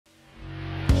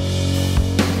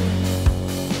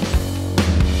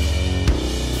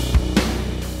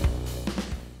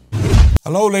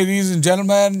Hello, ladies and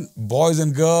gentlemen, boys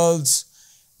and girls.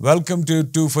 Welcome to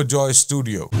Two for Joy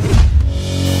Studio.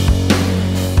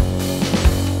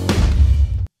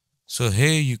 So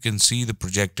here you can see the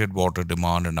projected water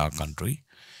demand in our country.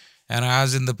 And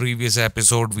as in the previous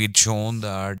episode, we'd shown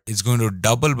that it's going to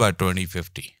double by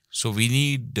 2050. So we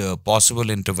need possible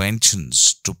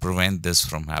interventions to prevent this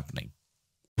from happening.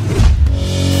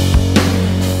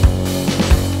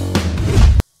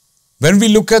 When we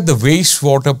look at the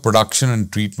wastewater production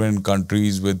and treatment in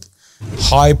countries with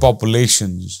high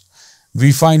populations,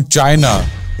 we find China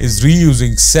is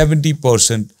reusing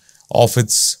 70% of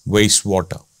its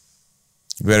wastewater,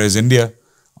 whereas India,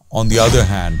 on the other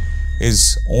hand,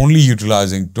 is only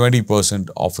utilizing 20%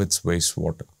 of its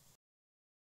wastewater.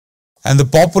 And the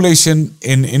population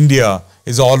in India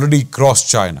is already crossed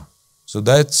China. So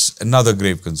that's another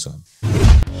grave concern.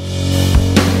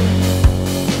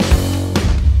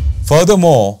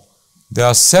 Furthermore, there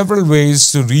are several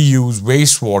ways to reuse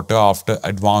wastewater after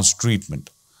advanced treatment.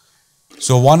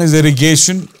 So one is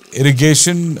irrigation.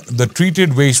 The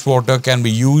treated wastewater can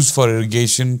be used for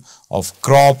irrigation of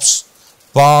crops,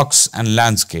 parks and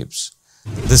landscapes.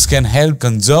 This can help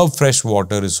conserve fresh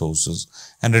water resources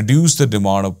and reduce the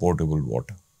demand of potable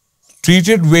water.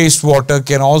 Treated wastewater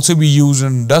can also be used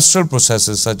in industrial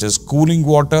processes such as cooling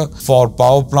water for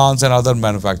power plants and other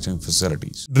manufacturing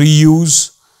facilities.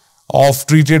 Reuse of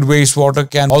treated wastewater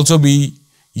can also be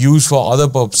used for other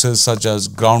purposes such as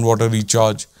groundwater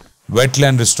recharge,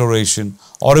 wetland restoration,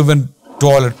 or even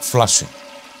toilet flushing.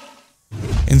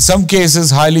 In some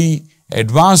cases, highly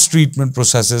advanced treatment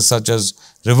processes such as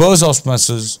reverse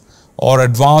osmosis or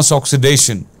advanced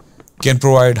oxidation can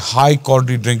provide high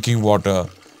quality drinking water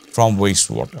from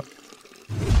wastewater.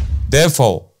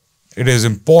 Therefore, it is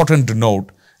important to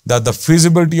note that the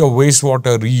feasibility of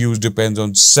wastewater reuse depends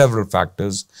on several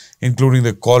factors, including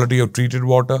the quality of treated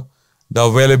water, the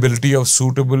availability of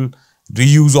suitable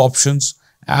reuse options,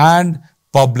 and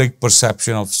public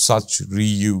perception of such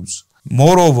reuse.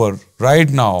 Moreover,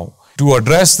 right now, to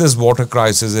address this water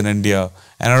crisis in India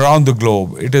and around the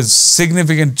globe, it is a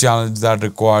significant challenge that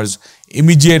requires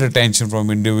immediate attention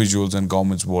from individuals and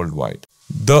governments worldwide.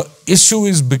 The issue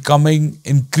is becoming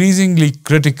increasingly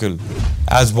critical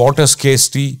as water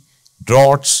scarcity,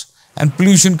 droughts, and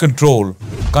pollution control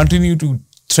continue to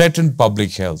threaten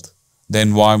public health, the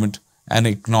environment, and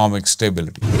economic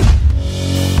stability.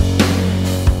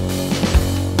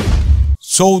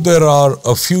 So there are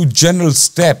a few general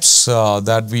steps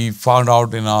that we found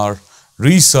out in our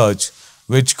research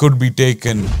which could be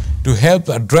taken to help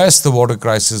address the water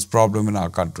crisis problem in our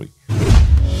country.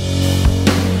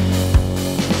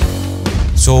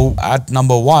 So at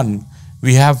number 1,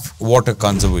 we have water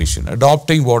conservation.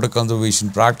 Adopting water conservation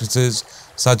practices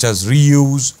such as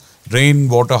reuse,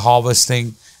 rainwater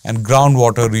harvesting, and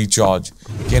groundwater recharge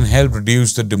can help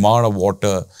reduce the demand of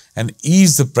water and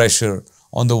ease the pressure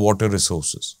on the water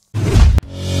resources.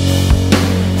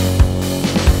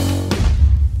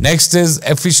 Next is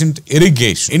efficient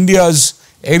irrigation. India's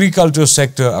agriculture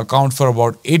sector accounts for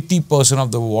about 80%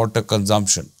 of the water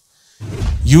consumption.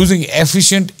 Using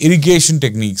efficient irrigation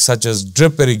techniques such as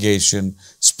drip irrigation,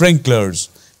 sprinklers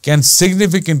can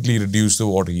significantly reduce the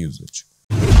water usage.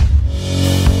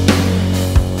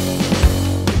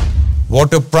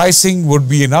 Water pricing would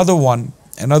be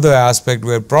another aspect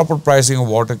where proper pricing of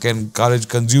water can encourage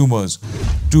consumers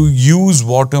to use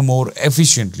water more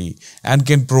efficiently and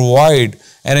can provide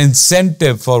an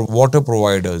incentive for water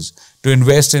providers to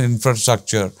invest in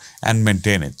infrastructure and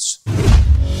maintenance.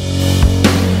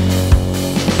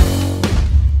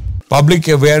 Public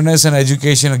awareness and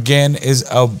education again is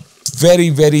a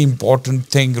very important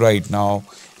thing right now,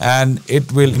 and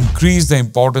it will increase the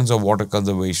importance of water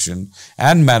conservation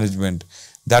and management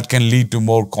that can lead to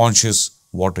more conscious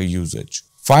water usage.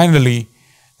 Finally,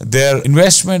 their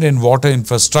investment in water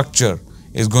infrastructure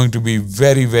is going to be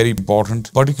very important,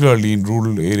 particularly in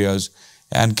rural areas,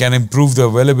 and can improve the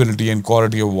availability and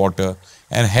quality of water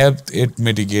and help it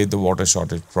mitigate the water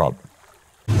shortage problem.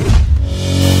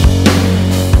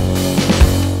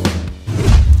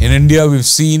 In India, we've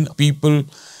seen people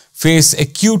face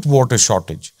acute water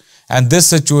shortage, and this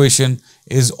situation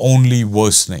is only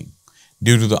worsening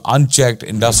due to the unchecked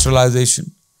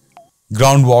industrialization,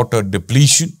 groundwater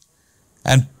depletion,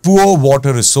 and poor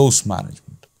water resource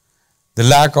management. The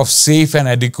lack of safe and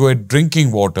adequate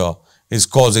drinking water is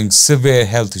causing severe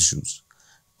health issues,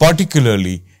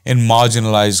 particularly in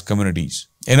marginalized communities.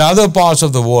 In other parts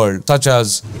of the world, such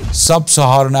as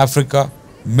Sub-Saharan Africa,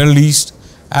 Middle East,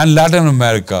 and Latin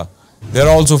America, they are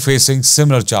also facing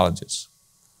similar challenges.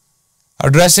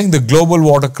 Addressing the global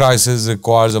water crisis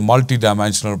requires a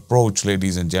multidimensional approach,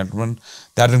 ladies and gentlemen,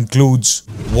 that includes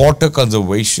water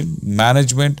conservation,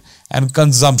 management, and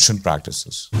consumption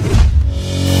practices.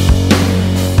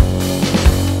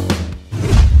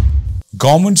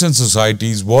 Governments and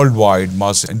societies worldwide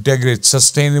must integrate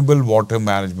sustainable water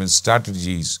management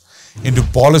strategies into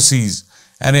policies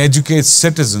and educate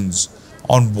citizens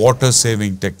on water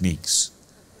saving techniques.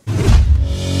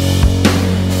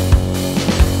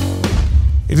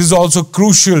 It is also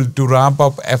crucial to ramp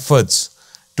up efforts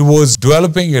towards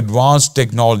developing advanced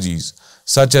technologies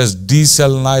such as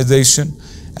desalination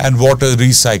and water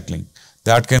recycling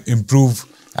that can improve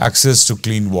access to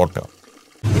clean water.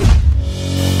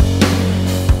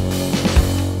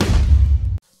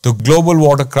 The global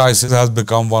water crisis has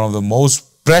become one of the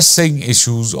most pressing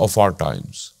issues of our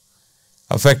times,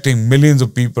 affecting millions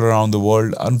of people around the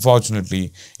world.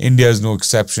 Unfortunately, India is no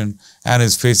exception and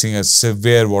is facing a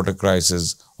severe water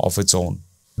crisis of its own.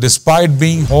 Despite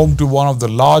being home to one of the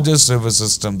largest river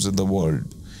systems in the world,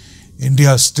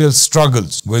 India still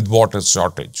struggles with water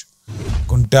shortage,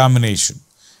 contamination,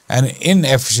 and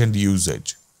inefficient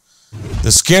usage.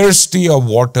 The scarcity of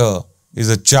water is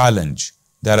a challenge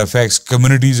that affects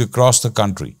communities across the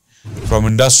country, from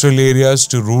industrial areas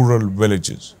to rural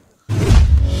villages.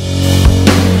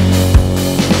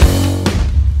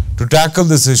 To tackle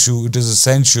this issue, it is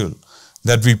essential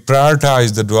that we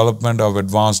prioritize the development of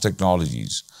advanced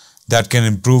technologies that can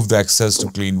improve the access to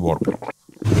clean water.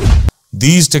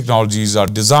 These technologies are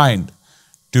designed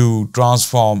to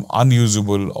transform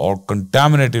unusable or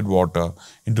contaminated water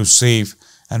into safe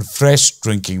and fresh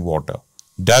drinking water,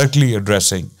 directly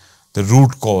addressing the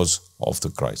root cause of the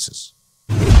crisis.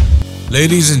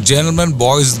 Ladies and gentlemen,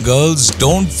 boys and girls,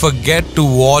 don't forget to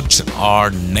watch our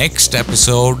next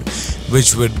episode,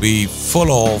 which would be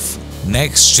full of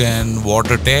next gen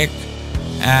water tech,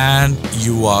 and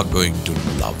you are going to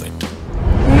love it.